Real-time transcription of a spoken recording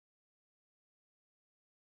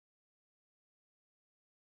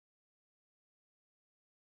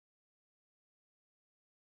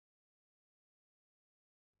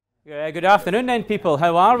Good afternoon then, people.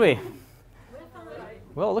 How are we?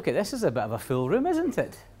 Well, look at this. Is a bit of a full room, isn't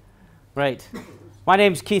it? Right. My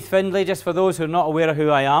name's Keith Findlay, just for those who are not aware of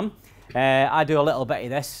who I am. I do a little bit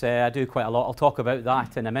of this. I do quite a lot. I'll talk about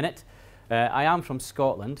that in a minute. I am from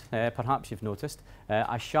Scotland, perhaps you've noticed.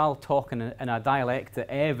 I shall talk in a dialect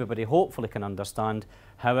that everybody hopefully can understand.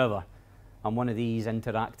 However, I'm one of these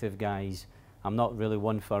interactive guys. I'm not really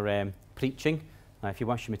one for preaching. If you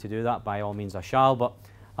wish me to do that, by all means I shall, but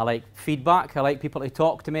I like feedback. I like people to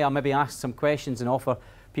talk to me. I'll maybe ask some questions and offer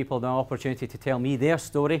people the opportunity to tell me their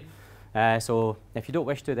story. So if you don't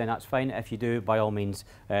wish to, then that's fine. If you do, by all means,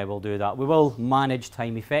 we'll do that. We will manage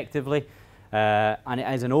time effectively, and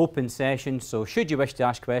it is an open session, so should you wish to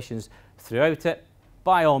ask questions throughout it,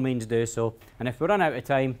 by all means do so. And if we run out of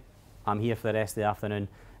time, I'm here for the rest of the afternoon,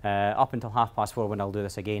 up until 4:30 when I'll do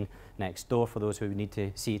this again next door for those who need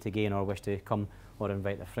to see it again or wish to come or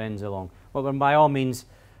invite their friends along. Well, by all means,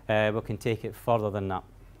 we can take it further than that.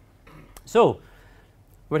 So,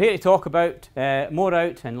 we're here to talk about more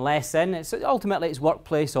out and less in. Ultimately, it's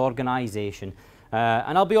workplace organisation.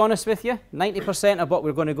 And I'll be honest with you, 90% of what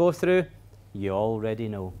we're going to go through, you already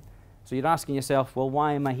know. So you're asking yourself, well,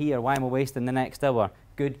 why am I here? Why am I wasting the next hour?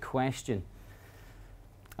 Good question.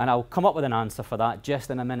 And I'll come up with an answer for that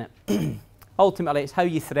just in a minute. Ultimately, it's how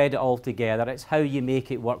you thread it all together. It's how you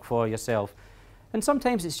make it work for yourself. And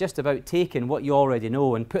sometimes it's just about taking what you already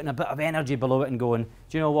know and putting a bit of energy below it and going,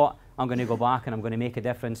 do you know what? I'm going to go back and I'm going to make a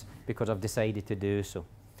difference because I've decided to do so.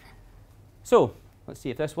 So, let's see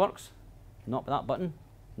if this works. Not with that button.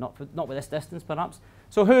 Not with this distance, perhaps.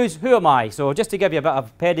 So who am I? So just to give you a bit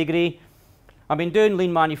of pedigree, I've been doing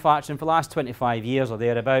lean manufacturing for the last 25 years or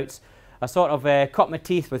thereabouts. I sort of cut my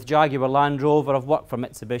teeth with Jaguar Land Rover. I've worked for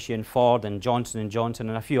Mitsubishi and Ford and Johnson & Johnson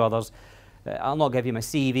and a few others. I'll not give you my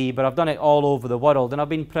CV, but I've done it all over the world and I've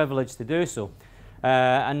been privileged to do so.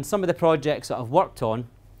 And some of the projects that I've worked on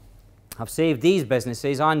have saved these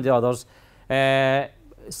businesses and the others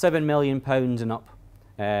 £7 million and up.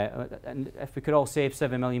 And if we could all save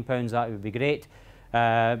 £7 million, that would be great.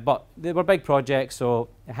 But they were big projects, so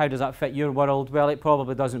how does that fit your world? Well, it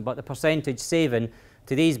probably doesn't, but the percentage saving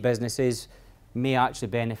to these businesses may actually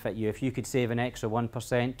benefit you. If you could save an extra 1%,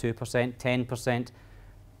 2%, 10%,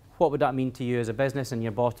 what would that mean to you as a business and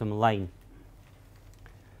your bottom line?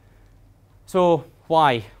 So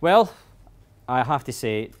why? Well, I have to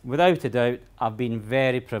say, without a doubt, I've been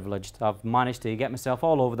very privileged. I've managed to get myself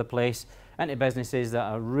all over the place into businesses that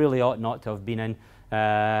I really ought not to have been in.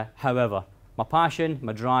 However, my passion,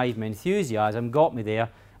 my drive, my enthusiasm got me there,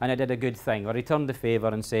 and I did a good thing. I returned the favour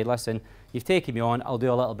and said, listen, you've taken me on, I'll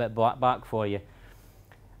do a little bit back for you.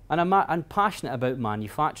 And I'm passionate about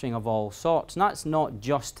manufacturing of all sorts, and that's not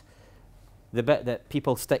just the bit that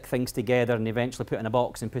people stick things together and eventually put in a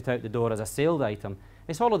box and put out the door as a sales item.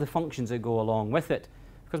 It's all of the functions that go along with it.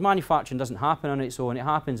 Because manufacturing doesn't happen on its own, it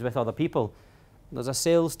happens with other people. There's a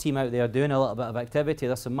sales team out there doing a little bit of activity.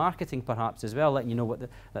 There's some marketing perhaps as well, letting you know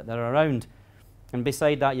that they're around. And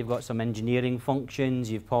beside that, you've got some engineering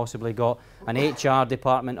functions, you've possibly got an HR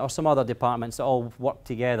department or some other departments that all work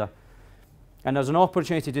together. And there's an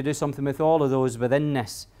opportunity to do something with all of those within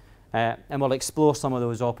this. And we'll explore some of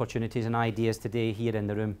those opportunities and ideas today here in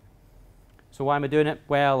the room. So why am I doing it?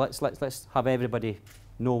 Well, let's have everybody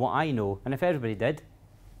know what I know. And if everybody did,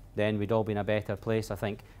 then we'd all be in a better place, I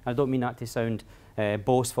think. And I don't mean that to sound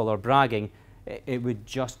boastful or bragging. It would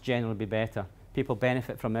just generally be better. People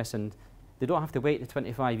benefit from this, and they don't have to wait the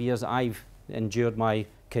 25 years that I've endured my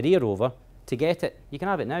career over to get it. You can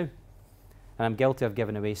have it now. And I'm guilty of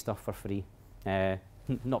giving away stuff for free.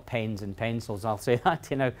 Not pens and pencils, I'll say that to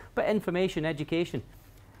you now, but information, education.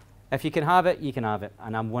 If you can have it, you can have it,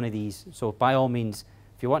 and I'm one of these. So by all means,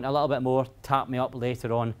 if you want a little bit more, tap me up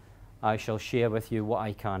later on. I shall share with you what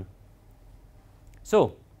I can.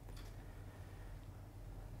 So,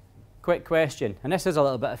 quick question, and this is a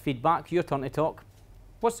little bit of feedback. Your turn to talk.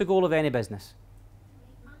 What's the goal of any business?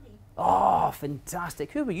 Make money. Oh,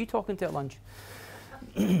 fantastic. Who were you talking to at lunch?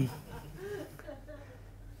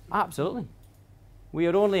 Absolutely. We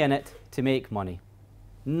are only in it to make money,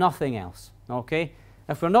 nothing else, okay?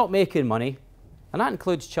 If we're not making money, and that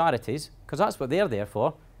includes charities, because that's what they're there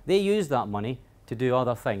for, they use that money to do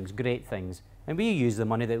other things, great things, and we use the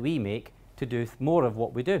money that we make to do more of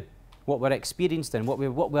what we do, what we're experienced in, what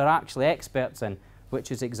we're actually experts in,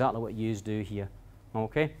 which is exactly what you do here,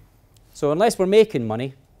 okay? So unless we're making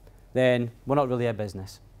money, then we're not really a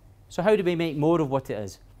business. So how do we make more of what it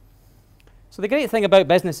is? So the great thing about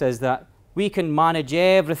business is that we can manage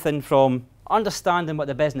everything from understanding what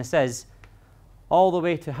the business is all the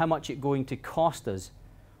way to how much it's going to cost us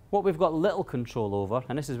What we've got little control over,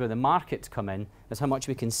 and this is where the markets come in, is how much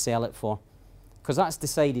we can sell it for. Because that's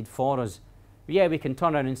decided for us. Yeah, we can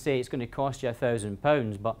turn around and say it's going to cost you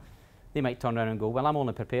 £1,000, but they might turn around and go, well, I'm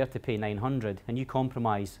only prepared to pay 900, and you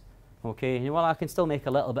compromise. Okay, well, I can still make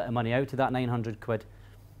a little bit of money out of that 900 quid.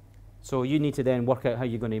 So you need to then work out how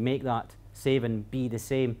you're going to make that saving be the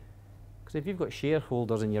same. Because if you've got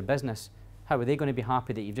shareholders in your business, how are they going to be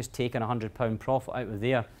happy that you've just taken a £100 profit out of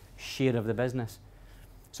their share of the business?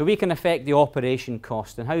 So we can affect the operation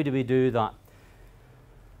cost. And how do we do that?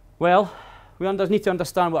 Well, we need to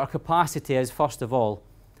understand what our capacity is first of all.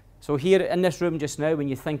 So here in this room just now, when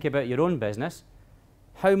you think about your own business,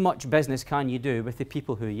 how much business can you do with the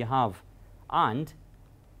people who you have? And,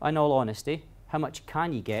 in all honesty, how much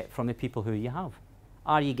can you get from the people who you have?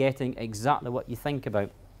 Are you getting exactly what you think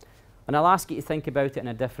about? And I'll ask you to think about it in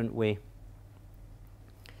a different way.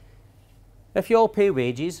 If you all pay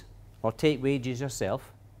wages, or take wages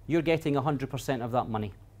yourself, you're getting 100% of that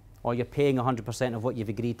money, or you're paying 100% of what you've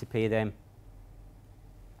agreed to pay them.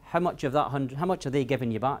 How much of that how much are they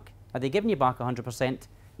giving you back? Are they giving you back 100%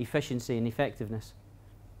 efficiency and effectiveness?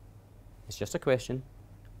 It's just a question,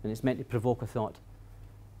 and it's meant to provoke a thought.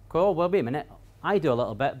 Oh, well, wait a minute. I do a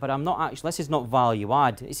little bit, but I'm not actually, this is not value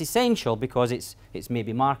add. It's essential because it's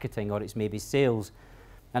maybe marketing or it's maybe sales,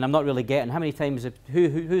 and I'm not really getting. How many times,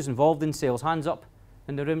 who's involved in sales? Hands up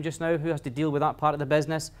in the room just now. Who has to deal with that part of the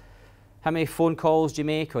business? How many phone calls do you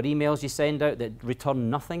make or emails you send out that return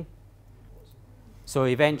nothing? So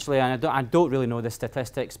eventually, and I don't really know the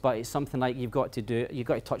statistics, but it's something like you've got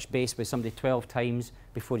to touch base with somebody 12 times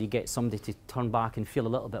before you get somebody to turn back and feel a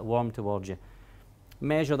little bit warm towards you.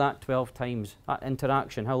 Measure that 12 times, that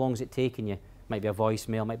interaction. How long is it taking you? Might be a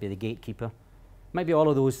voicemail, might be the gatekeeper, might be all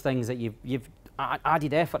of those things that you've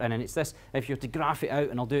added effort in. And it's this, if you're to graph it out,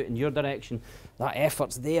 and I'll do it in your direction, that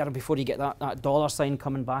effort's there before you get that dollar sign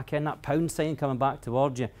coming back in, that pound sign coming back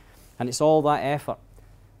towards you. And it's all that effort.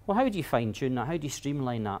 Well, how do you fine tune that? How do you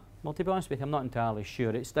streamline that? Well, to be honest with you, I'm not entirely sure.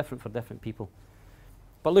 It's different for different people.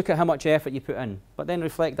 But look at how much effort you put in, but then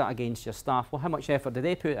reflect that against your staff. Well, how much effort do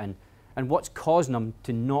they put in? And what's causing them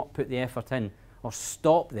to not put the effort in or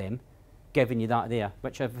stop them giving you that there,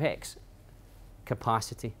 which affects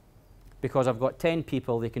capacity. Because I've got 10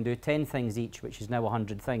 people, they can do 10 things each, which is now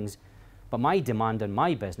 100 things. But my demand in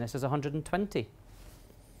my business is 120.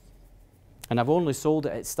 And I've only sold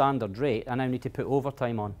it at standard rate. I now need to put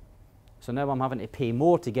overtime on. So now I'm having to pay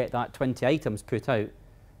more to get that 20 items put out.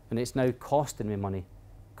 And it's now costing me money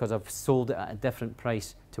because I've sold it at a different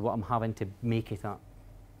price to what I'm having to make it at.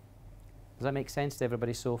 Does that make sense to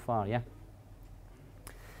everybody so far, yeah?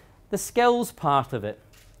 The skills part of it.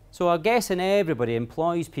 So I'm guessing everybody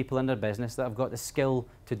employs people in their business that have got the skill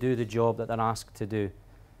to do the job that they're asked to do.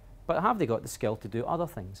 But have they got the skill to do other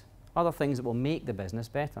things? Other things that will make the business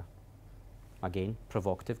better? Again,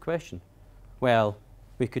 provocative question. Well,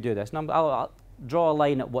 we could do this. Now, I'll draw a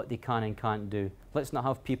line at what they can and can't do. Let's not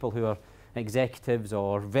have people who are executives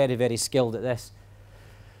or very, very skilled at this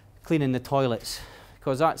cleaning the toilets,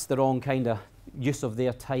 because that's the wrong kind of use of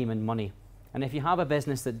their time and money. And if you have a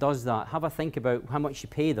business that does that, have a think about how much you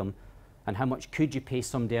pay them and how much could you pay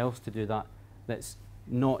somebody else to do that that's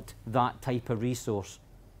not that type of resource.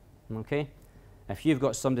 Okay? If you've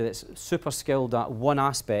got somebody that's super skilled at one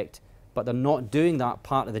aspect, but they're not doing that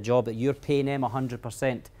part of the job that you're paying them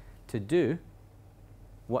 100% to do,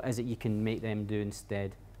 what is it you can make them do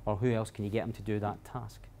instead? Or who else can you get them to do that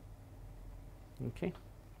task? Okay?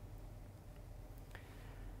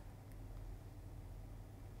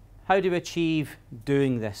 How do we achieve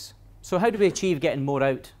doing this? So how do we achieve getting more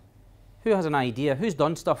out? Who has an idea? Who's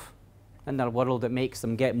done stuff in their world that makes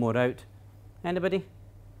them get more out? Anybody?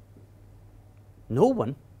 No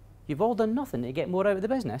one? You've all done nothing to get more out of the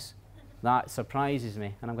business? That surprises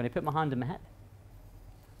me, and I'm going to put my hand on my hip.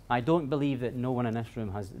 I don't believe that no one in this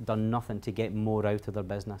room has done nothing to get more out of their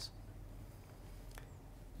business.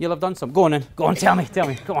 You'll have done some. Go on, tell me, go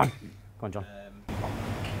on. Go on, John.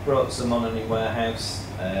 Brought some on a new warehouse,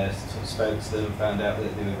 spoke to them, found out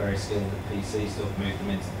that they were very skilled at PC stuff, moved them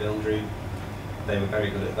into the build room. They were very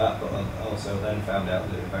good at that, but also then found out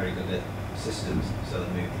that they were very good at systems, so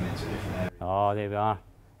they moved them into a different area. Oh, there we are.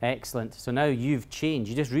 Excellent. So now you've changed.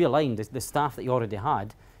 You just realigned the staff that you already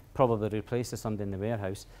had, probably replaced somebody in the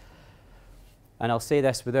warehouse. And I'll say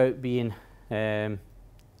this without being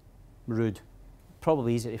rude.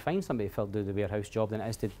 Probably easier to find somebody to do the warehouse job than it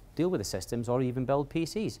is to deal with the systems or even build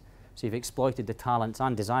PCs. So you've exploited the talents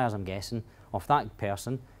and desires, I'm guessing, of that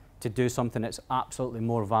person to do something that's absolutely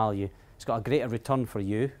more value. It's got a greater return for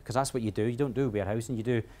you, because that's what you do. You don't do warehousing, you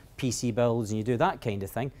do PC builds and you do that kind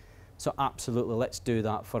of thing. So absolutely, let's do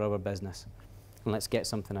that for our business. and let's get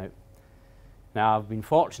something out. Now, I've been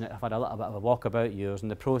fortunate, I've had a little bit of a walkabout yours, and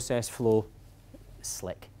the process flow is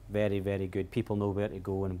slick, very, very good. People know where to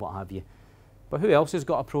go and what have you. But who else has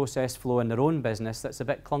got a process flow in their own business that's a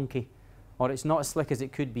bit clunky, or it's not as slick as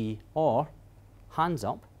it could be, or, hands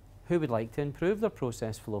up, who would like to improve their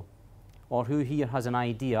process flow? Or who here has an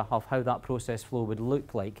idea of how that process flow would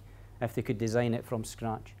look like if they could design it from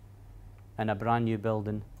scratch in a brand new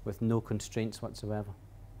building with no constraints whatsoever?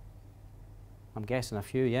 I'm guessing a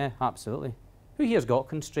few, yeah, absolutely. Who here's got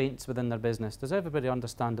constraints within their business? Does everybody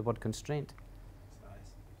understand the word constraint?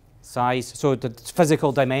 Size. So the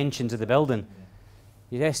physical dimensions of the building.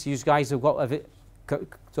 Yes, you guys have got of it.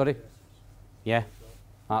 Sorry? Yeah,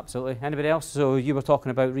 absolutely. Anybody else? So you were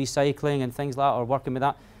talking about recycling and things like that, or working with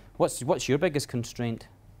that. What's your biggest constraint?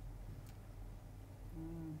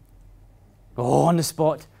 Oh, on the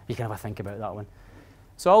spot. You can have a think about that one.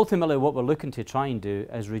 So ultimately what we're looking to try and do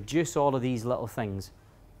is reduce all of these little things.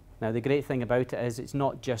 Now the great thing about it is it's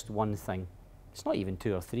not just one thing. It's not even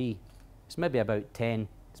 2 or 3. It's maybe about 10.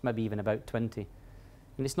 It's maybe even about 20.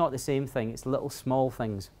 And it's not the same thing. It's little small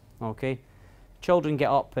things, okay? Children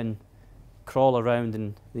get up and crawl around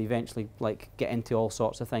and they eventually get into all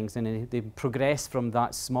sorts of things, and they progress from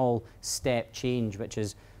that small step change, which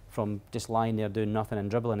is from just lying there doing nothing and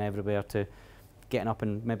dribbling everywhere, to getting up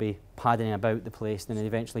and maybe padding about the place, and then they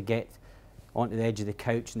eventually get onto the edge of the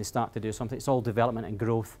couch and they start to do something. It's all development and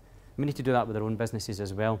growth. We need to do that with our own businesses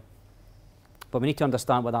as well. But we need to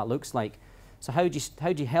understand what that looks like. So how do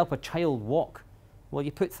you help a child walk? Well,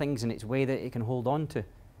 you put things in its way that it can hold on to,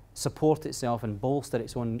 support itself and bolster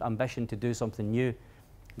its own ambition to do something new.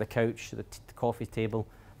 The couch, the coffee table,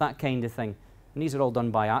 that kind of thing. And these are all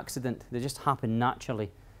done by accident. They just happen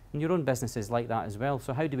naturally. And your own business is like that as well.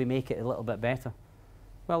 So how do we make it a little bit better?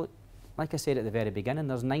 Well, like I said at the very beginning,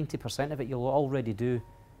 there's 90% of it you'll already do.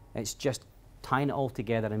 It's just tying it all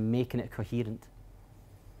together and making it coherent.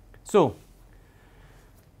 So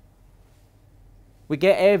we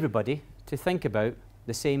get everybody to think about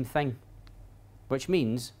the same thing, which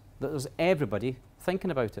means that there's everybody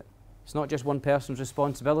thinking about it. It's not just one person's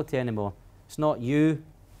responsibility anymore. It's not you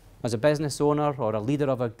as a business owner or a leader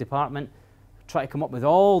of a department try to come up with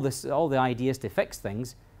all the ideas to fix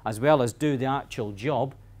things, as well as do the actual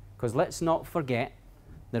job, because let's not forget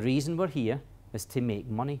the reason we're here is to make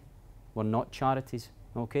money. We're not charities,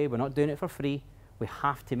 okay? We're not doing it for free. We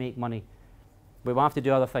have to make money. We will have to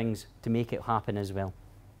do other things to make it happen as well.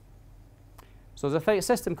 So there's a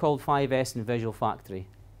system called 5S in Visual Factory.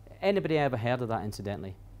 Anybody ever heard of that,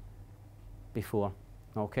 incidentally, before?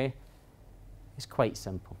 Okay? It's quite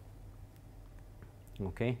simple.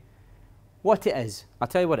 Okay? What it is, I'll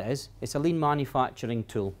tell you what it is. It's a lean manufacturing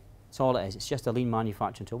tool. That's all it is. It's just a lean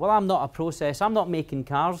manufacturing tool. Well, I'm not a process. I'm not making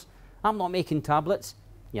cars. I'm not making tablets.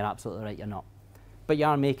 You're absolutely right, you're not. But you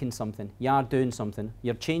are making something. You are doing something.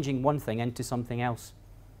 You're changing one thing into something else.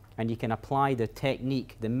 And you can apply the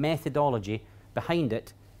technique, the methodology behind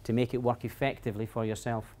it to make it work effectively for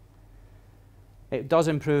yourself. It does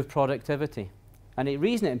improve productivity. And the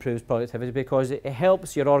reason it improves productivity is because it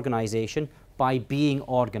helps your organisation by being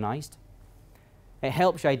organised. It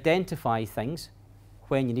helps you identify things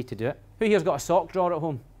when you need to do it. Who here's got a sock drawer at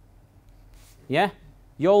home? Yeah?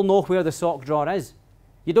 You all know where the sock drawer is.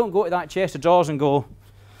 You don't go to that chest of drawers and go,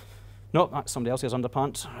 nope, that's somebody else's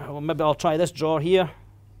underpants. Well, maybe I'll try this drawer here.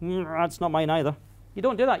 That's not mine either. You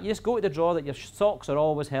don't do that. You just go to the drawer that your socks are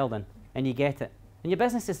always held in, and you get it. And your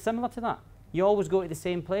business is similar to that. You always go to the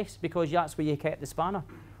same place because that's where you kept the spanner,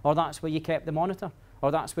 or that's where you kept the monitor,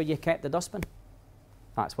 or that's where you kept the dustbin.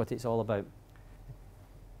 That's what it's all about.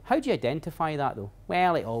 How do you identify that though?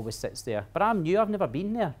 Well, it always sits there. But I'm new, I've never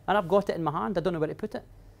been there, and I've got it in my hand, I don't know where to put it.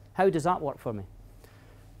 How does that work for me?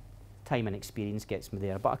 Time and experience gets me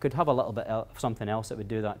there, but I could have a little bit of something else that would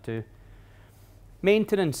do that too.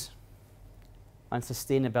 Maintenance and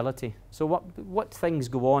sustainability. So what things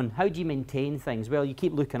go on? How do you maintain things? Well, you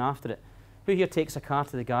keep looking after it. Who here takes a car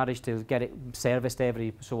to the garage to get it serviced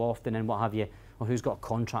every so often and what have you? Or who's got a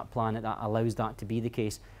contract plan that allows that to be the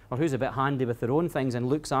case? Or who's a bit handy with their own things and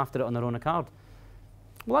looks after it on their own account?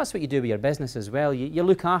 Well, that's what you do with your business as well. You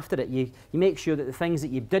look after it. You make sure that the things that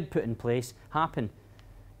you did put in place happen.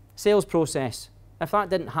 Sales process. If that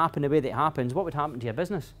didn't happen the way that it happens, what would happen to your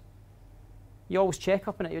business? You always check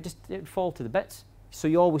up on it. It would fall to the bits. So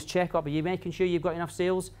you always check up. Are you making sure you've got enough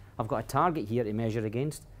sales? I've got a target here to measure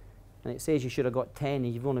against. And it says you should have got 10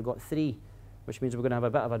 and you've only got 3, which means we're going to have a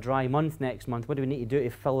bit of a dry month next month. What do we need to do to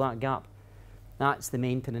fill that gap? That's the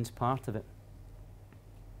maintenance part of it.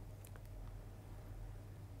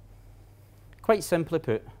 Quite simply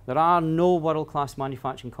put, there are no world-class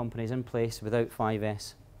manufacturing companies in place without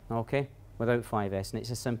 5S. Okay? without 5S, and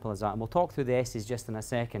it's as simple as that. And we'll talk through the S's just in a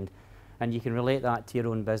second, and you can relate that to your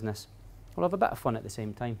own business. We'll have a bit of fun at the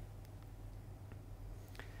same time.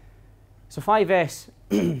 So 5S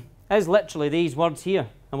is literally these words here,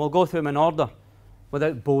 and we'll go through them in order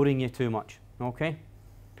without boring you too much, okay?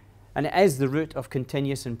 And it is the root of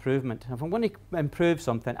continuous improvement. If I'm going to improve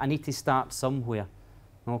something, I need to start somewhere,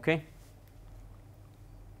 okay?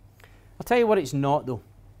 I'll tell you what it's not, though.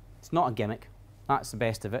 It's not a gimmick. That's the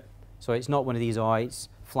best of it. So it's not one of these, oh, it's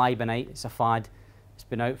fly by night, it's a fad. It's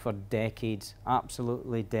been out for decades,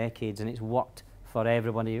 absolutely decades, and it's worked for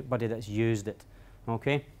everybody that's used it,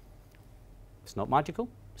 okay? It's not magical,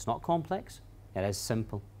 it's not complex, it is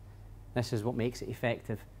simple. This is what makes it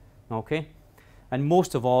effective, okay? And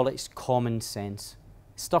most of all, it's common sense.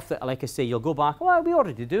 Stuff that, like I say, you'll go back, well, we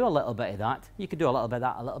already do a little bit of that. You could do a little bit of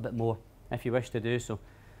that, a little bit more, if you wish to do so,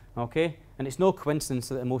 okay? And it's no coincidence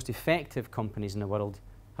that the most effective companies in the world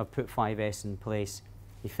have put 5S in place.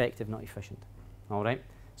 Effective, not efficient, all right?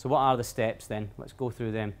 So what are the steps then? Let's go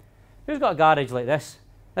through them. Who's got a garage like this?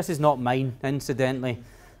 This is not mine, incidentally,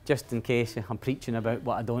 just in case I'm preaching about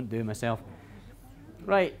what I don't do myself.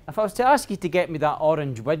 Right, if I was to ask you to get me that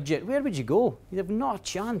orange widget, where would you go? You'd have not a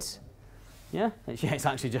chance. Yeah, it's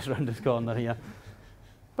actually just round the corner here.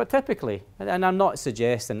 But typically, and I'm not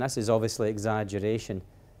suggesting, this is obviously exaggeration,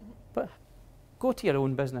 but go to your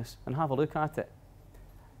own business and have a look at it.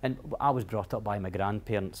 And I was brought up by my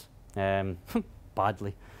grandparents,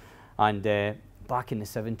 badly. And back in the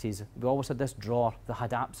 70s, we always had this drawer that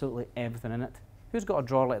had absolutely everything in it. Who's got a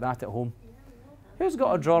drawer like that at home? Who's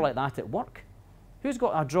got a drawer like that at work? Who's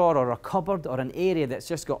got a drawer or a cupboard or an area that's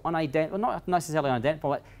just got unidentified, well, not necessarily unidentified,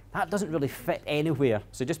 but that doesn't really fit anywhere,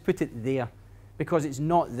 so just put it there. Because it's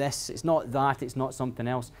not this, it's not that, it's not something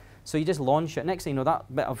else. So you just launch it. Next thing you know,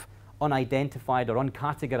 that bit of unidentified or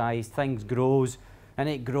uncategorized things grows, and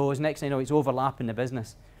it grows. Next thing you know, it's overlapping the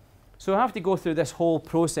business. So I have to go through this whole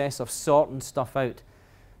process of sorting stuff out.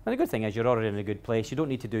 And the good thing is you're already in a good place. You don't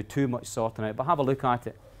need to do too much sorting out, but have a look at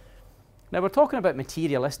it. Now, we're talking about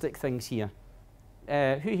materialistic things here.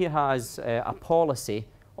 Who here has a policy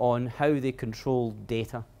on how they control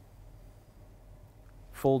data?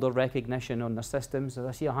 Folder recognition on their systems.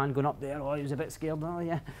 I see a hand going up there. Oh, he was a bit scared. Oh,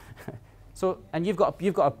 yeah. So, and you've got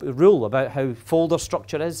a rule about how folder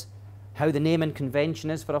structure is, how the naming convention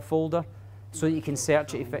is for a folder, so that you can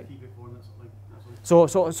search it. So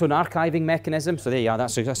an archiving mechanism. So there you are.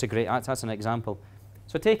 That's an example.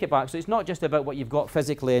 So take it back. So it's not just about what you've got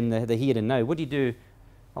physically in the here and now. What do you do?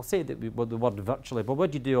 I'll say the word virtually, but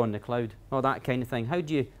what do you do on the cloud? Oh, that kind of thing. How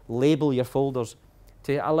do you label your folders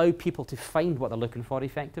to allow people to find what they're looking for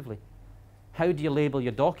effectively? How do you label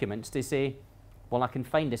your documents to say, well, I can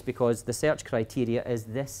find this because the search criteria is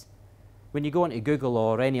this? When you go into Google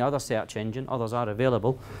or any other search engine, others are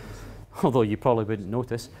available, although you probably wouldn't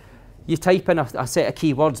notice, you type in a set of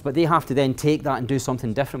keywords, but they have to then take that and do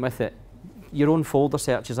something different with it. Your own folder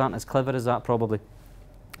searches aren't as clever as that, probably.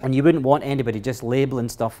 And you wouldn't want anybody just labeling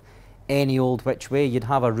stuff any old which way. You'd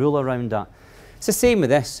have a rule around that. It's the same with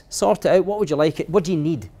this. Sort it out. What would you like? What do you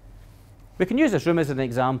need? We can use this room as an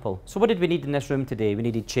example. So what did we need in this room today? We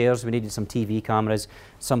needed chairs. We needed some TV cameras,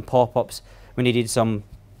 some pop-ups. We needed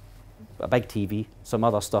a big TV, some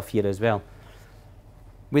other stuff here as well.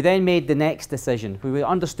 We then made the next decision. We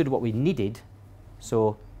understood what we needed.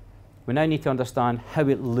 So we now need to understand how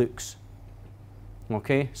it looks.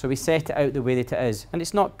 Okay, so we set it out the way that it is, and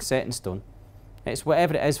it's not set in stone. It's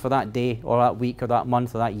whatever it is for that day or that week or that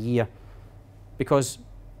month or that year, because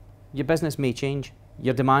your business may change,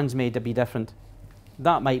 your demands may be different.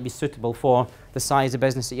 That might be suitable for the size of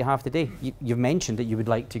business that you have today. You've mentioned that you would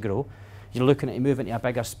like to grow. You're looking at moving into a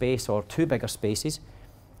bigger space or two bigger spaces.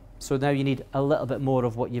 So now you need a little bit more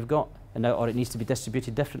of what you've got, and now, or it needs to be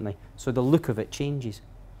distributed differently. So the look of it changes.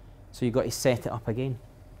 So you've got to set it up again.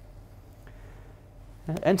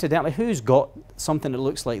 Incidentally, who's got something that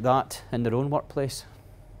looks like that in their own workplace?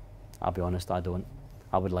 I'll be honest, I don't.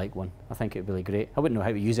 I would like one. I think it would be really great. I wouldn't know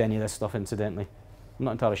how to use any of this stuff, incidentally. I'm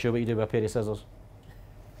not entirely sure what you do with a pair of scissors.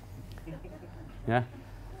 Yeah?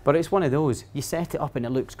 But it's one of those. You set it up and it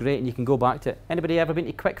looks great and you can go back to it. Anybody ever been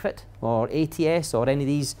to QuickFit or ATS or any of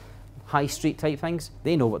these high street type things?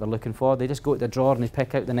 They know what they're looking for. They just go to the drawer and they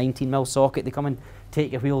pick out the 19mm socket. They come and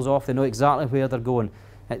take your wheels off. They know exactly where they're going.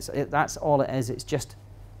 That's all it is. It's just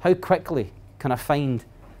how quickly can I find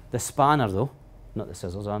the spanner, though, not the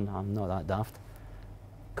scissors, I'm not that daft,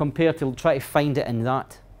 compared to try to find it in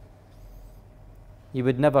that. You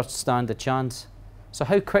would never stand a chance. So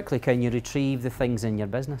how quickly can you retrieve the things in your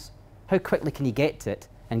business? How quickly can you get to it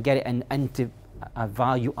and get it into a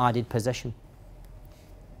value-added position?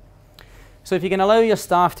 So if you can allow your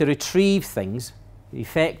staff to retrieve things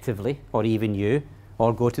effectively, or even you,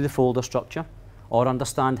 or go to the folder structure, or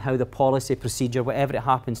understand how the policy, procedure, whatever it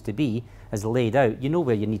happens to be, is laid out, you know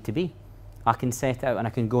where you need to be. I can set it out and I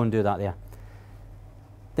can go and do that there.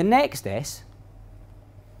 The next S,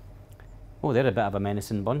 oh, they're a bit of a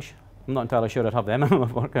menacing bunch. I'm not entirely sure I'd have them in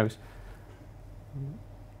my workhouse.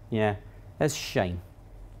 Yeah, is shine.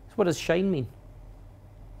 So what does shine mean?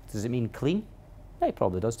 Does it mean clean? Yeah, it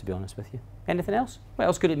probably does, to be honest with you. Anything else? What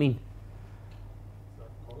else could it mean?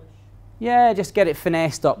 Polish? Yeah, just get it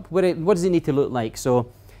finessed up. What does it need to look like?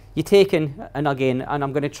 So you take in, and again, and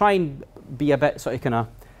I'm going to try and be a bit sort of kind of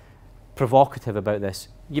provocative about this.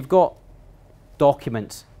 You've got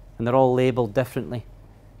documents, and they're all labelled differently.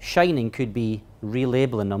 Shining could be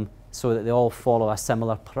relabeling them so that they all follow a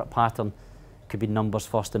similar pattern. Could be numbers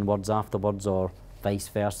first and words afterwards, or vice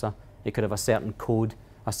versa. It could have a certain code,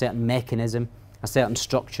 a certain mechanism, a certain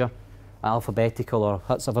structure, alphabetical, or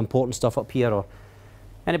lots of important stuff up here. Or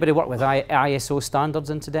anybody work with ISO standards,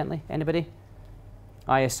 incidentally? Anybody?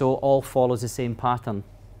 ISO all follows the same pattern.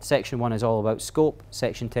 Section 1 is all about scope.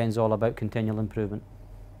 Section 10 is all about continual improvement.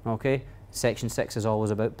 Okay? Section 6 is always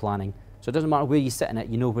about planning. So it doesn't matter where you sit in it,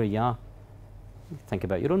 you know where you are. Think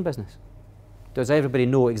about your own business. Does everybody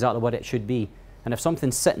know exactly what it should be? And if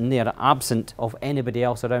something's sitting there absent of anybody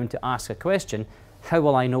else around to ask a question, how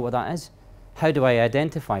will I know what that is? How do I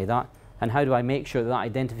identify that? And how do I make sure that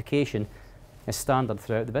identification is standard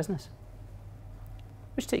throughout the business?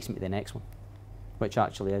 Which takes me to the next one, which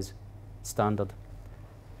actually is standard.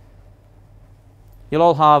 You'll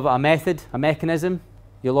all have a method, a mechanism.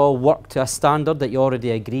 You'll all work to a standard that you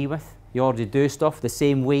already agree with. You already do stuff the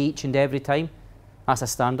same way each and every time. That's a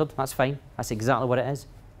standard. That's fine. That's exactly what it is.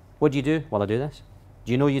 What do you do? Well, I do this.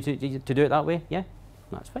 Do you know to do it that way? Yeah,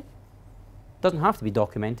 that's fine. Doesn't have to be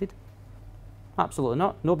documented. Absolutely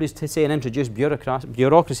not. Nobody's saying introduce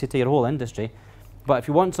bureaucracy to your whole industry. But if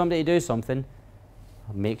you want somebody to do something,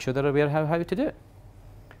 make sure they're aware how to do it.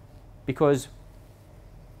 Because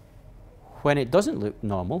when it doesn't look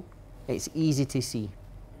normal, it's easy to see.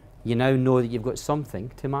 You now know that you've got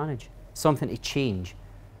something to manage, something to change.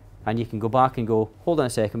 And you can go back and go, hold on a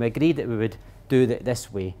second, we agreed that we would do it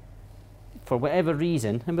this way. For whatever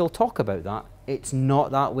reason, and we'll talk about that, it's not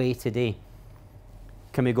that way today.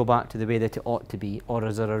 Can we go back to the way that it ought to be? Or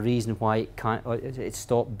is there a reason why it can't, or it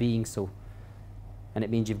stopped being so? And it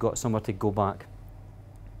means you've got somewhere to go back.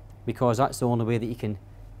 Because that's the only way that you can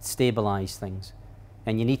stabilise things.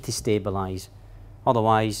 And you need to stabilise.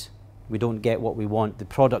 Otherwise, we don't get what we want. The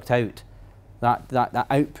product out, that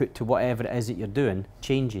output to whatever it is that you're doing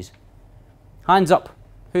changes. Hands up.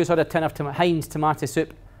 Who's had a tin of Heinz tomato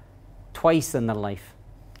soup twice in their life?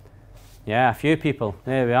 Yeah, a few people.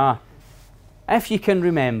 There we are. If you can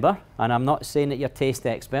remember, and I'm not saying that you're taste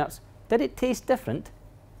experts, did it taste different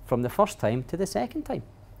from the first time to the second time?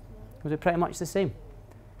 Was it pretty much the same?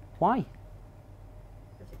 Why?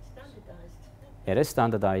 Because it's standardised. It is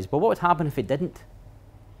standardised. But what would happen if it didn't?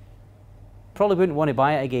 Probably wouldn't want to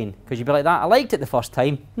buy it again, because you'd be like that. I liked it the first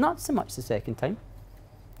time, not so much the second time.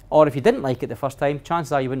 Or if you didn't like it the first time,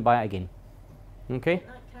 chances are you wouldn't buy it again. Okay?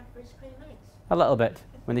 Like Cadbury's cream eggs. A little bit.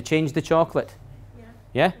 When they changed the chocolate. Yeah.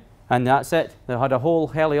 Yeah? And that's it. They had a whole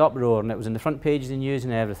helly uproar, and it was in the front pages of the news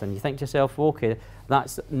and everything. You think to yourself, okay,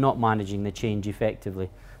 that's not managing the change effectively.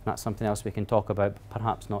 That's something else we can talk about,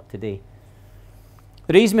 perhaps not today.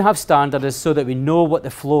 The reason we have standard is so that we know what the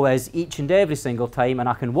flow is each and every single time, and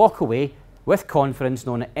I can walk away with confidence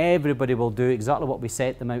knowing that everybody will do exactly what we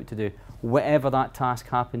set them out to do, whatever that task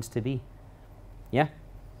happens to be. Yeah?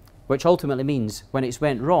 Which ultimately means when it's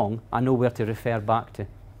went wrong, I know where to refer back to.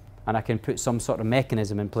 And I can put some sort of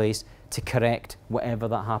mechanism in place to correct whatever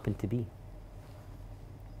that happened to be.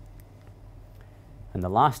 And the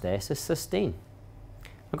last S is sustain.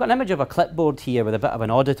 I've got an image of a clipboard here with a bit of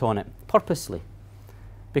an audit on it, purposely.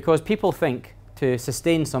 Because people think to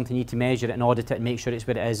sustain something, you need to measure it and audit it and make sure it's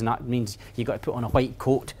where it is, and that means you've got to put on a white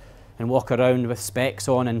coat and walk around with specs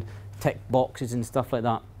on and tick boxes and stuff like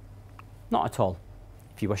that. Not at all.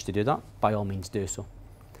 If you wish to do that, by all means do so.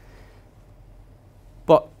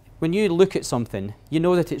 But when you look at something, you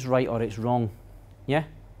know that it's right or it's wrong. Yeah?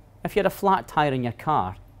 If you had a flat tyre in your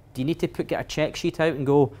car, do you need to get a check sheet out and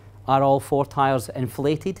go, are all 4 tyres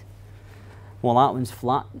inflated? Well, that one's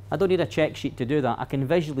flat. I don't need a check sheet to do that. I can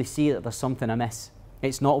visually see that there's something amiss.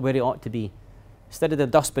 It's not where it ought to be. Instead of the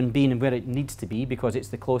dustbin being where it needs to be because it's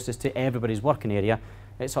the closest to everybody's working area,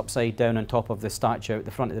 it's upside down on top of the statue at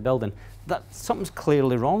the front of the building. Something's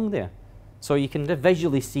clearly wrong there. So you can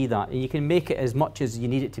visually see that, and you can make it as much as you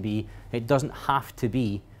need it to be. It doesn't have to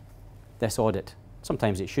be this audit.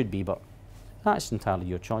 Sometimes it should be, but that's entirely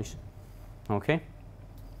your choice. Okay?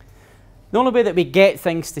 The only way that we get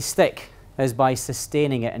things to stick is by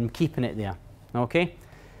sustaining it and keeping it there. Okay?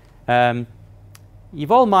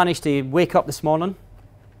 You've all managed to wake up this morning.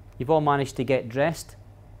 You've all managed to get dressed,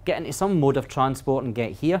 get into some mode of transport and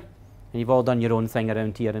get here. And you've all done your own thing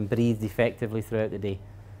around here and breathed effectively throughout the day.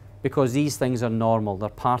 Because these things are normal. They're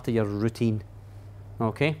part of your routine.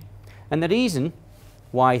 Okay? And the reason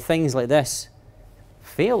why things like this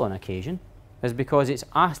fail on occasion is because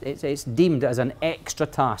it's deemed as an extra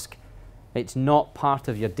task. It's not part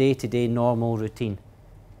of your day-to-day normal routine.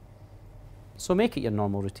 So make it your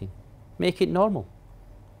normal routine. Make it normal.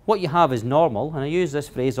 What you have is normal, and I use this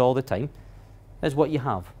phrase all the time, is what you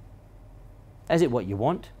have. Is it what you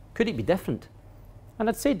want? Could it be different? And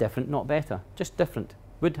I'd say different, not better, just different.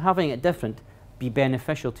 Would having it different be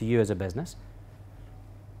beneficial to you as a business?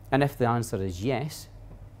 And if the answer is yes,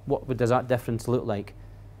 what does that difference look like?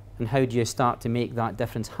 And how do you start to make that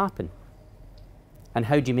difference happen? And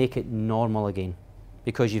how do you make it normal again?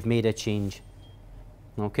 Because you've made a change.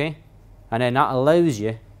 Okay? And then that allows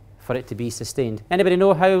you for it to be sustained. Anybody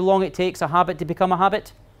know how long it takes a habit to become a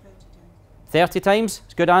habit? 30 times.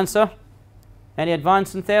 It's a good answer. Any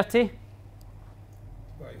advance in 30?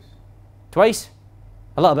 Twice. Twice?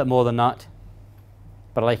 A little bit more than that.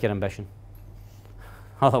 But I like your ambition.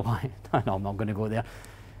 Otherwise, no, I'm not going to go there.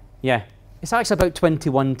 Yeah. It's actually about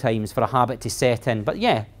 21 times for a habit to set in. But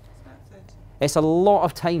yeah, it's a lot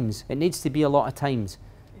of times. It needs to be a lot of times.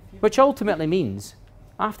 Which ultimately means,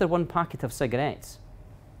 after one packet of cigarettes,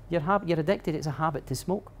 you're addicted. It's a habit to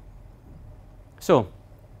smoke. So,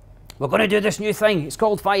 we're going to do this new thing. It's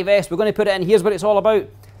called 5S. We're going to put it in. Here's what it's all about.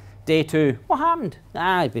 Day 2. What happened?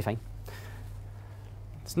 It'll be fine.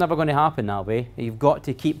 It's never going to happen that way. You've got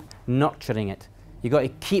to keep nurturing it. You've got to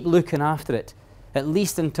keep looking after it, at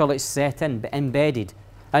least until it's set in, embedded.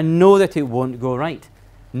 And know that it won't go right.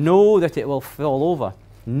 Know that it will fall over.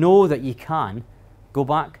 Know that you can go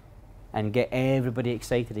back and get everybody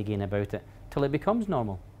excited again about it till it becomes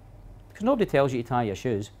normal. Because nobody tells you to tie your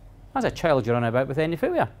shoes. As a child, you run about with any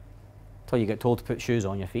footwear till you get told to put shoes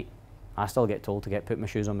on your feet. I still get told to put my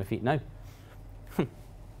shoes on my feet now.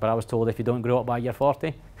 But I was told if you don't grow up by year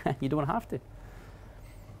 40, you don't have to.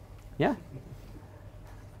 Yeah.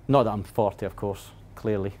 Not that I'm 40, of course,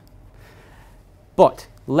 clearly. But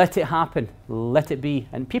let it happen. Let it be.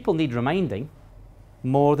 And people need reminding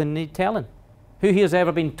more than need telling. Who here's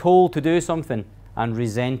ever been told to do something and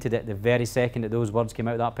resented it the very second that those words came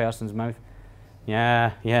out of that person's mouth?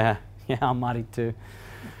 Yeah, I'm married too.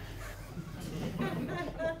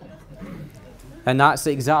 And that's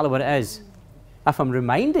exactly what it is. If I'm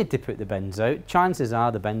reminded to put the bins out, chances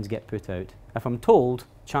are the bins get put out. If I'm told,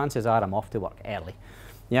 chances are I'm off to work early.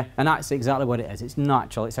 Yeah, and that's exactly what it is. It's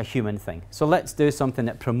natural, it's a human thing. So let's do something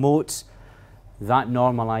that promotes that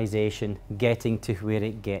normalization, getting to where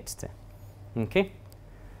it gets to. Okay?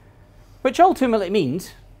 Which ultimately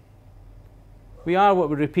means we are what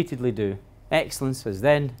we repeatedly do. Excellence is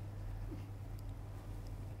then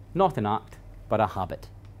not an act, but a habit.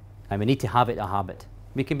 And we need to have it a habit.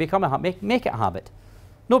 We can become make it a habit.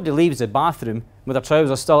 Nobody leaves the bathroom with their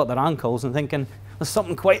trousers still at their ankles and thinking, there's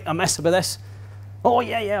something quite amiss with this. Oh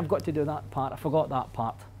yeah, I've got to do that part. I forgot that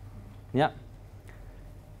part. Yeah.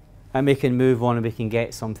 And we can move on and we can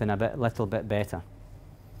get something little bit better.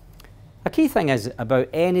 A key thing is about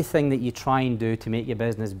anything that you try and do to make your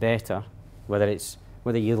business better, whether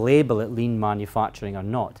you label it lean manufacturing or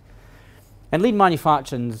not. And lean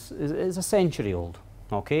manufacturing is a century old.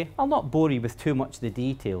 Okay, I'll not bore you with too much of the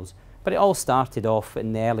details, but it all started off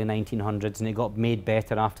in the early 1900s and it got made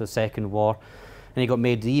better after the Second War, and it got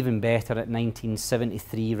made even better at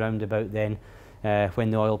 1973 round about then, when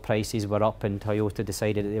the oil prices were up and Toyota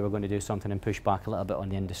decided that they were going to do something and push back a little bit on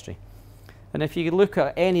the industry. And if you look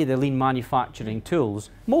at any of the lean manufacturing tools,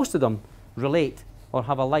 most of them relate or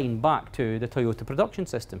have a line back to the Toyota production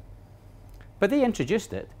system. But they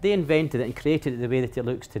introduced it, they invented it and created it the way that it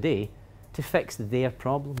looks today to fix their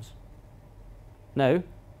problems. Now,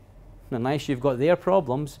 unless you've got their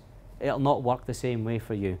problems, it'll not work the same way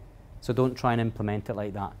for you. So don't try and implement it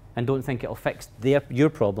like that. And don't think it'll fix your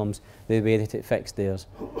problems the way that it fixed theirs.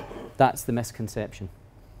 That's the misconception.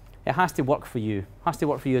 It has to work for you. It has to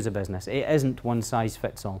work for you as a business. It isn't one size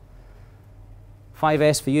fits all.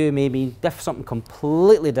 5S for you may mean something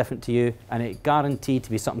completely different to you, and it's guaranteed to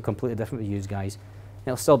be something completely different for you guys.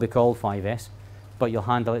 It'll still be called 5S, but you'll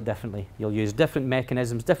handle it differently. You'll use different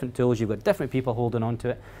mechanisms, different tools. You've got different people holding on to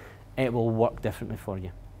it. It will work differently for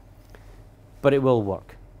you. But it will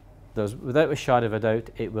work. Without a shadow of a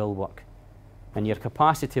doubt, it will work. And your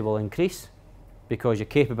capacity will increase because your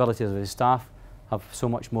capabilities of the staff have so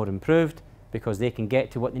much more improved, because they can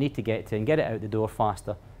get to what they need to get to and get it out the door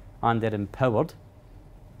faster, and they're empowered,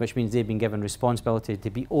 which means they've been given responsibility to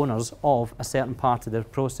be owners of a certain part of their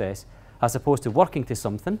process, as opposed to working to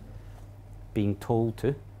something, being told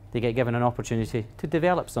to. They get given an opportunity to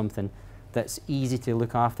develop something that's easy to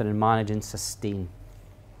look after and manage and sustain.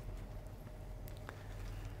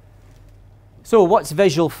 So what's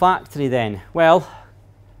Visual Factory then? Well,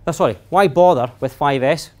 why bother with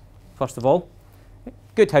 5S, first of all?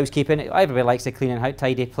 Good housekeeping. Everybody likes a clean and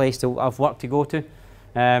tidy place to have work to go to.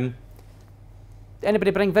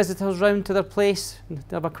 Anybody bring visitors round to their place?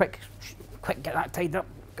 They have a quick get that tied up.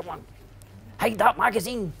 Come on, hide that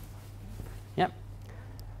magazine. Yep.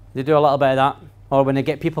 They do a little bit of that. Or when they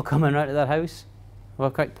get people coming out of their house, have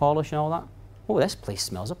a quick polish and all that. Oh, this place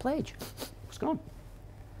smells of pledge. What's going on?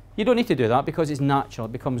 You don't need to do that because it's natural.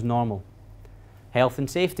 It becomes normal. Health and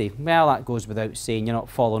safety. Well, that goes without saying. You're not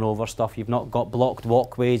falling over stuff. You've not got blocked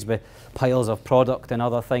walkways with piles of product and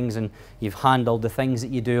other things, and you've handled the things that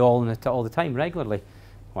you do all the time, regularly.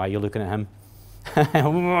 Why are you looking at him?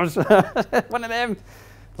 One of them.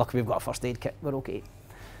 Lucky we've got a first aid kit. We're okay.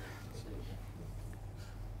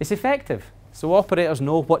 It's effective. So operators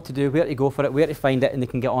know what to do, where to go for it, where to find it, and they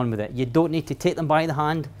can get on with it. You don't need to take them by the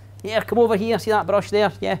hand. Yeah, come over here. See that brush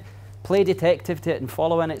there? Yeah. Play detective to it and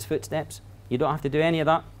follow in its footsteps. You don't have to do any of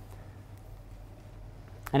that.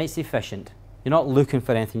 And it's efficient. You're not looking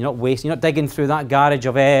for anything. You're not wasting. You're not digging through that garage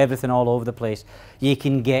of everything all over the place. You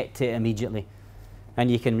can get to it immediately.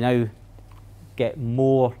 And you can now get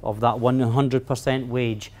more of that 100%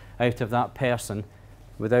 wage out of that person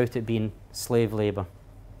without it being slave labour.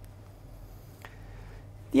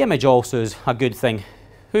 The image also is a good thing.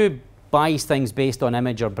 Who buys things based on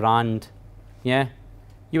image or brand? Yeah?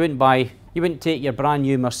 You wouldn't take your brand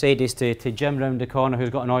new Mercedes to Jim round the corner who's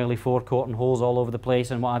got an oily forecourt and holes all over the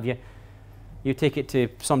place and what have you. You take it to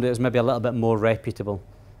somebody that's maybe a little bit more reputable.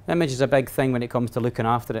 Image is a big thing when it comes to looking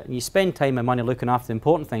after it. And you spend time and money looking after the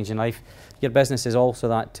important things in life. Your business is also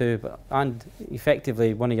that too, and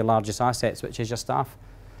effectively one of your largest assets, which is your staff.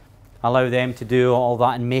 Allow them to do all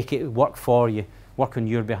that and make it work for you, work on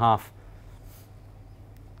your behalf.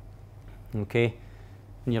 Okay?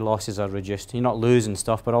 And your losses are reduced. You're not losing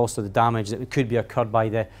stuff, but also the damage that could be occurred by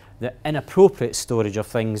the inappropriate storage of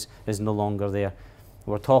things is no longer there.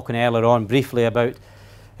 We were talking earlier on briefly about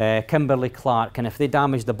Kimberly-Clark, and if they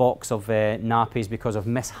damaged the box of nappies because of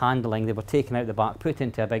mishandling, they were taken out the back, put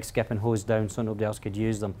into a big skip and hosed down so nobody else could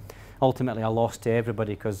use them. Ultimately a loss to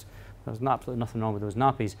everybody because there's absolutely nothing wrong with those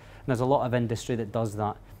nappies. And there's a lot of industry that does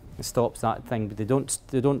that. It stops that thing, but they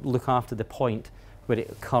don't look after the point where it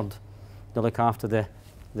occurred. They look after the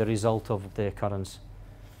result of the occurrence.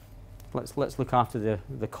 Let's look after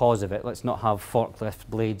the cause of it. Let's not have forklift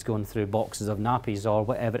blades going through boxes of nappies or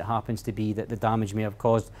whatever it happens to be that the damage may have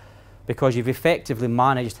caused, because you've effectively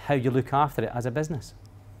managed how you look after it as a business.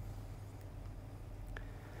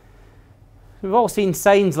 We've all seen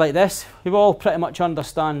signs like this. We all pretty much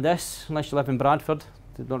understand this, unless you live in Bradford.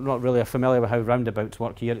 They're not really familiar with how roundabouts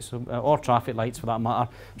work here, or traffic lights for that matter.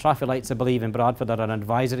 Traffic lights, I believe, in Bradford are an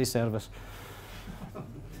advisory service.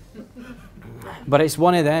 But it's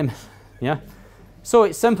one of them, yeah? So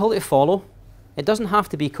it's simple to follow. It doesn't have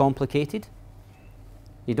to be complicated.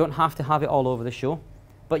 You don't have to have it all over the show.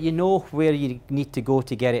 But you know where you need to go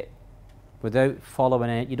to get it without following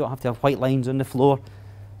it. You don't have to have white lines on the floor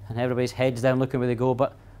and everybody's heads down looking where they go,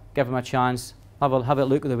 but give them a chance. Have it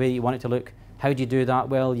look the way you want it to look. How do you do that?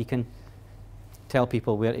 Well, you can tell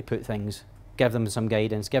people where to put things. Give them some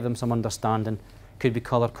guidance. Give them some understanding. Could be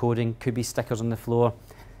colour coding. Could be stickers on the floor.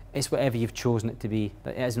 It's whatever you've chosen it to be.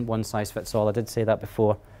 It isn't one size fits all. I did say that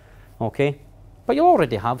before. Okay? But you'll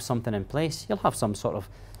already have something in place. You'll have some sort of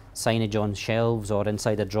signage on shelves, or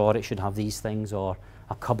inside a drawer it should have these things, or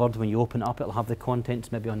a cupboard, when you open it up it'll have the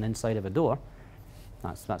contents maybe on the inside of a door.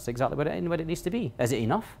 That's exactly what it needs to be. Is it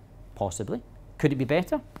enough? Possibly. Could it be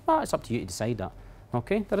better? Well, it's up to you to decide that.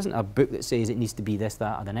 Okay? There isn't a book that says it needs to be this,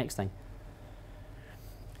 that, or the next thing.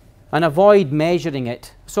 And avoid measuring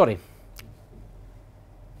it.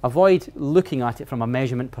 Avoid looking at it from a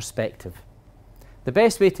measurement perspective. The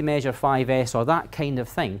best way to measure 5S or that kind of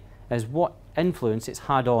thing is what influence it's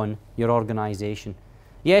had on your organisation.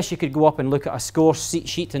 Yes, you could go up and look at a score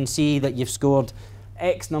sheet and see that you've scored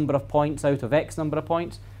X number of points out of X number of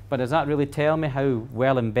points, but does that really tell me how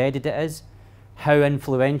well embedded it is? How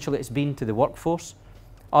influential it's been to the workforce?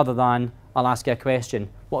 Other than, I'll ask you a question,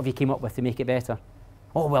 what have you came up with to make it better?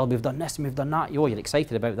 Oh, well, we've done this and we've done that. Oh, you're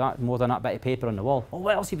excited about that more than that bit of paper on the wall. Oh,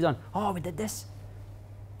 what else have you done? Oh, we did this.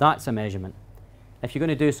 That's a measurement. If you're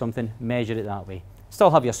going to do something, measure it that way.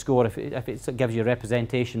 Still have your score if it gives you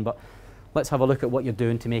representation, but let's have a look at what you're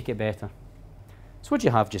doing to make it better. So what do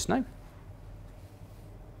you have just now?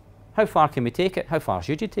 How far can we take it? How far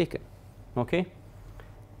should you take it? Okay?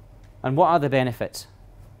 And what are the benefits?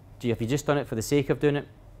 Have you just done it for the sake of doing it?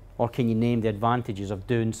 Or can you name the advantages of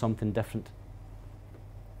doing something different?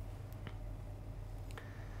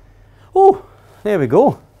 Oh, there we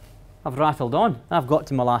go. I've rattled on. I've got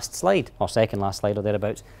to my last slide, or second last slide or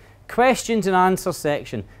thereabouts. Questions and answers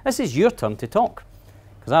section. This is your turn to talk,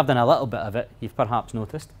 because I've done a little bit of it, you've perhaps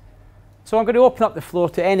noticed. So I'm going to open up the floor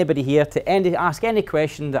to anybody here to ask any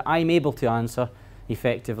question that I'm able to answer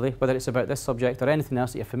effectively, whether it's about this subject or anything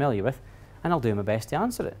else that you're familiar with, and I'll do my best to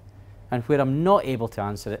answer it. And where I'm not able to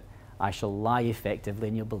answer it, I shall lie effectively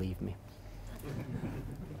and you'll believe me.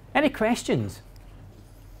 Any questions?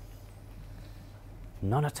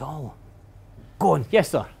 None at all. Go on. Yes,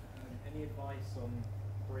 sir. Any advice on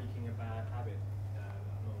breaking a bad habit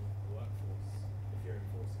among the workforce if you're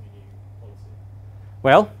enforcing a new policy?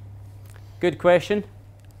 Well, good question.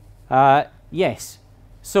 Yes.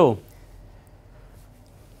 So,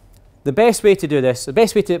 the best way to do this, the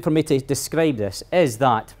best way for me to describe this is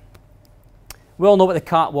that we all know what the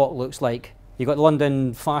catwalk looks like. You've got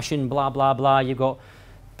London fashion, blah, blah, blah. You've got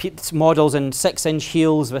models in 6-inch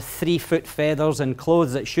heels with 3-foot feathers and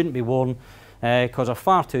clothes that shouldn't be worn because they're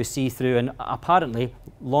far too see-through, and apparently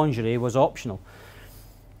lingerie was optional.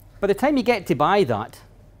 By the time you get to buy that,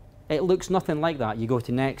 it looks nothing like that. You go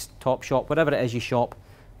to Next, Topshop, whatever it is you shop,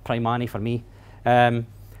 Primani for me,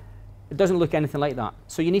 it doesn't look anything like that.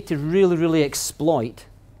 So you need to really, really exploit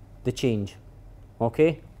the change,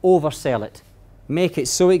 okay? Oversell it. Make it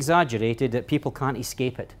so exaggerated that people can't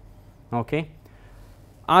escape it, okay?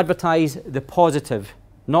 Advertise the positive,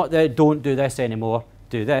 not the don't do this anymore,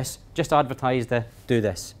 do this. Just advertise the do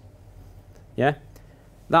this, yeah?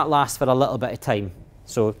 That lasts for a little bit of time.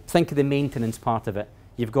 So think of the maintenance part of it.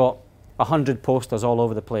 You've got 100 posters all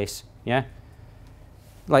over the place, yeah?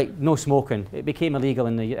 Like no smoking. It became illegal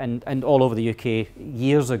in all over the UK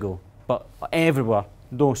years ago, but everywhere,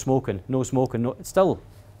 no smoking, no smoking, no, it's still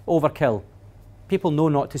overkill. People know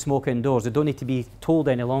not to smoke indoors. They don't need to be told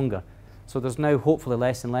any longer. So there's now hopefully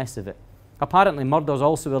less and less of it. Apparently murder is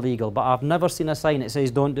also illegal, but I've never seen a sign that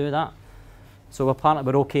says don't do that. So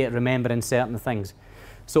apparently we're okay at remembering certain things.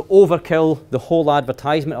 So overkill the whole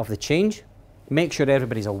advertisement of the change. Make sure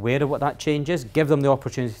everybody's aware of what that change is. Give them the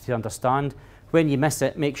opportunity to understand. When you miss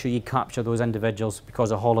it, make sure you capture those individuals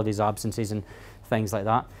because of holidays, absences and things like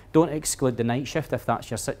that. Don't exclude the night shift if that's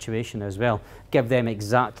your situation as well. Give them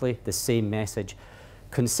exactly the same message.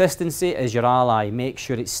 Consistency is your ally. Make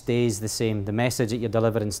sure it stays the same. The message that you're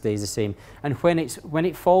delivering stays the same. And when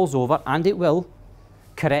it falls over, and it will,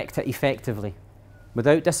 correct it effectively.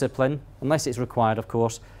 Without discipline, unless it's required, of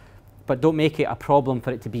course, but don't make it a problem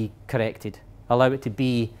for it to be corrected. Allow it to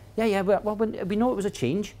be, well, we know it was a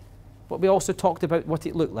change, but we also talked about what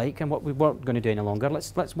it looked like and what we weren't going to do any longer.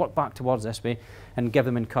 Let's work back towards this way and give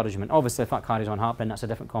them encouragement. Obviously, if that carries on happening, that's a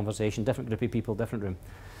different conversation, different group of people, different room.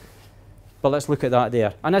 But let's look at that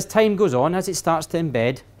there. And as time goes on, as it starts to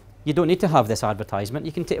embed, you don't need to have this advertisement.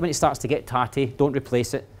 You can take, when it starts to get tatty, don't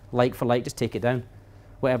replace it, like for like, just take it down,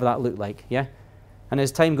 whatever that looked like, yeah? And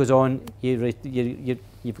as time goes on, you're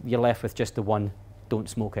left with just the one don't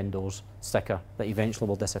smoke indoors sticker that eventually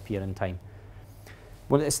will disappear in time.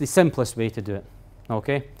 Well, it's the simplest way to do it,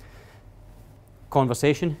 okay?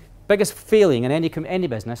 Conversation. Biggest failing in any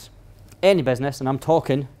business, and I'm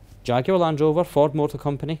talking Jaguar Land Rover, Ford Motor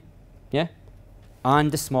Company, yeah?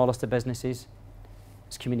 And the smallest of businesses,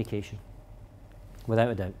 is communication, without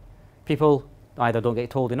a doubt. People either don't get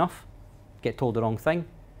told enough, get told the wrong thing,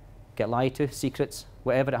 get lied to, secrets,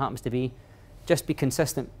 whatever it happens to be. Just be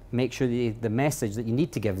consistent. Make sure the message that you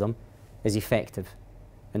need to give them is effective,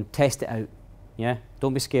 and test it out. Yeah,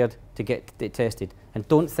 don't be scared to get it tested, and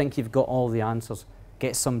don't think you've got all the answers.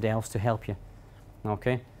 Get somebody else to help you.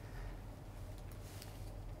 Okay.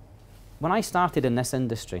 When I started in this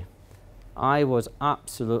industry, I was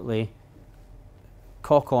absolutely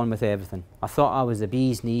cock on with everything. I thought I was the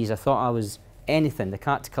bee's knees. I thought I was anything, the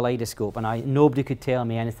cat's kaleidoscope, and nobody could tell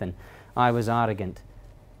me anything. I was arrogant,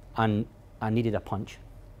 and I needed a punch.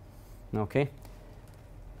 Okay.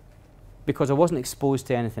 Because I wasn't exposed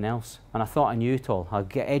to anything else, and I thought I knew it all. I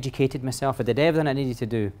educated myself, I did everything I needed to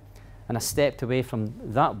do, and I stepped away from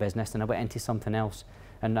that business and I went into something else.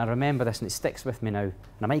 And I remember this, and it sticks with me now, and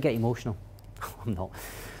I might get emotional. I'm not.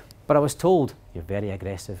 But I was told, you're very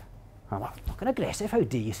aggressive. I'm like, fucking aggressive? How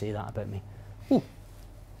dare you say that about me? Ooh.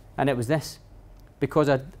 And it was this, because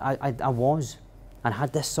I was, and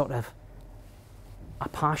had this sort of a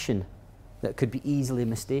passion that could be easily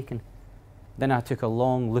mistaken. Then I took a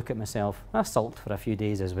long look at myself. I sulked for a few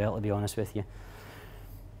days as well, to be honest with you.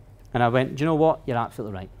 And I went, do you know what? You're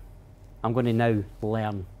absolutely right. I'm going to now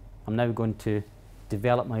learn. I'm now going to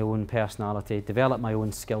develop my own personality, develop my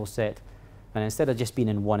own skill set. And instead of just being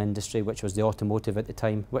in one industry, which was the automotive at the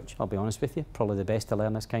time, which I'll be honest with you, probably the best to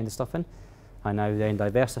learn this kind of stuff in, I now then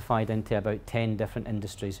diversified into about 10 different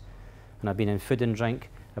industries. And I've been in food and drink,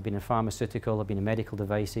 I've been in pharmaceutical, I've been in medical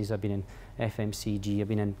devices, I've been in FMCG, I've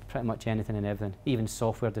been in pretty much anything and everything, even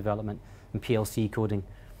software development and PLC coding,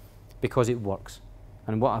 because it works.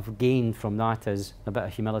 And what I've gained from that is a bit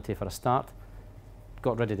of humility for a start,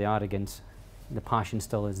 got rid of the arrogance, the passion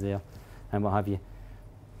still is there, and what have you.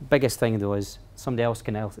 Biggest thing though is somebody else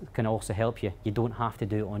can also help you. You don't have to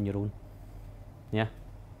do it on your own. Yeah?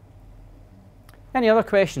 Any other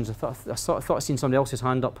questions? I thought I'd seen somebody else's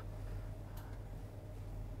hand up.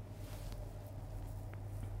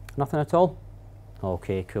 Nothing at all?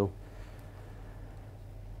 Okay, cool.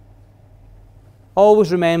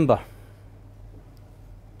 Always remember,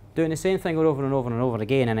 doing the same thing over and over and over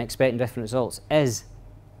again and expecting different results is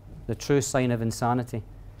the true sign of insanity.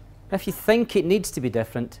 If you think it needs to be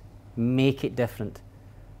different, make it different.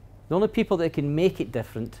 The only people that can make it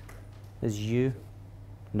different is you,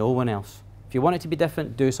 no one else. If you want it to be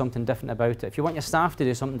different, do something different about it. If you want your staff to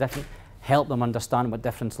do something different, help them understand what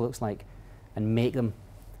difference looks like and make them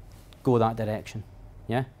go that direction.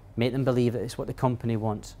 Yeah? Make them believe that it's what the company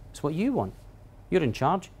wants. It's what you want. You're in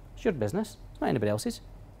charge. It's your business. It's not anybody else's.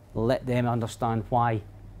 Let them understand why.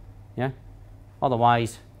 Yeah?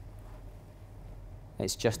 Otherwise,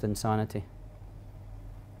 it's just insanity.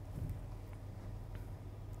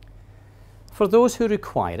 For those who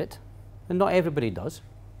require it, and not everybody does,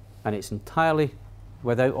 and it's entirely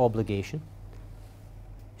without obligation,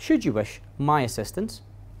 should you wish my assistance,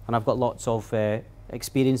 and I've got lots of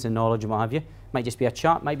experience and knowledge and what have you, might just be a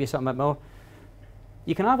chat, might be something a bit more,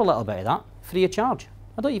 you can have a little bit of that free of charge.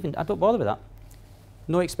 I don't bother with that.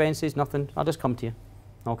 No expenses, nothing. I'll just come to you.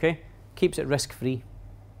 Okay? Keeps it risk-free.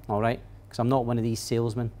 All right? Because I'm not one of these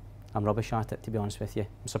salesmen. I'm rubbish at it, to be honest with you.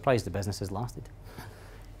 I'm surprised the business has lasted.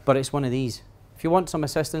 But it's one of these. If you want some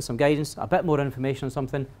assistance, some guidance, a bit more information on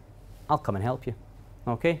something, I'll come and help you.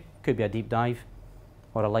 Okay? Could be a deep dive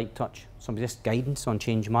or a light touch. Some just guidance on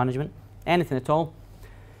change management. Anything at all.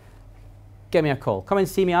 Give me a call. Come and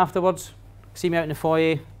see me afterwards. See me out in the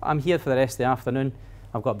foyer. I'm here for the rest of the afternoon.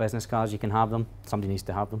 I've got business cards, you can have them. Somebody needs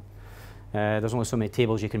to have them. There's only so many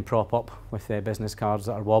tables you can prop up with business cards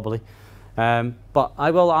that are wobbly. But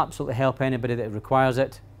I will absolutely help anybody that requires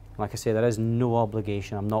it. Like I say, there is no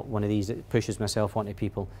obligation. I'm not one of these that pushes myself onto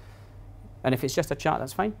people. And if it's just a chat,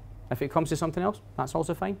 that's fine. If it comes to something else, that's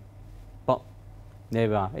also fine. But there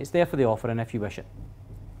we are. It's there for the offering if you wish it.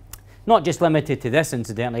 Not just limited to this,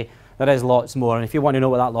 incidentally. There is lots more. And if you want to know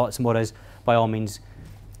what that lots more is, by all means,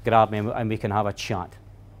 grab me and we can have a chat.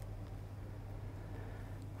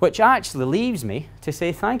 Which actually leaves me to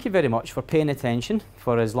say thank you very much for paying attention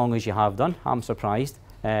for as long as you have done. I'm surprised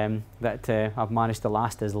that I've managed to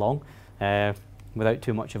last as long without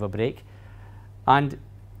too much of a break. And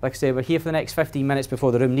like I say, we're here for the next 15 minutes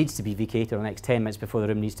before the room needs to be vacated, or the next 10 minutes before the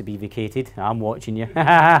room needs to be vacated. I'm watching you.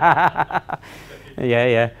 Yeah.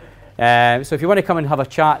 So if you want to come and have a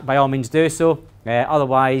chat, by all means do so.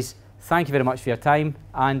 Otherwise, thank you very much for your time,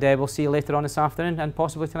 and we'll see you later on this afternoon and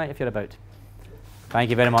possibly tonight if you're about. Thank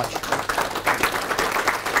you very much.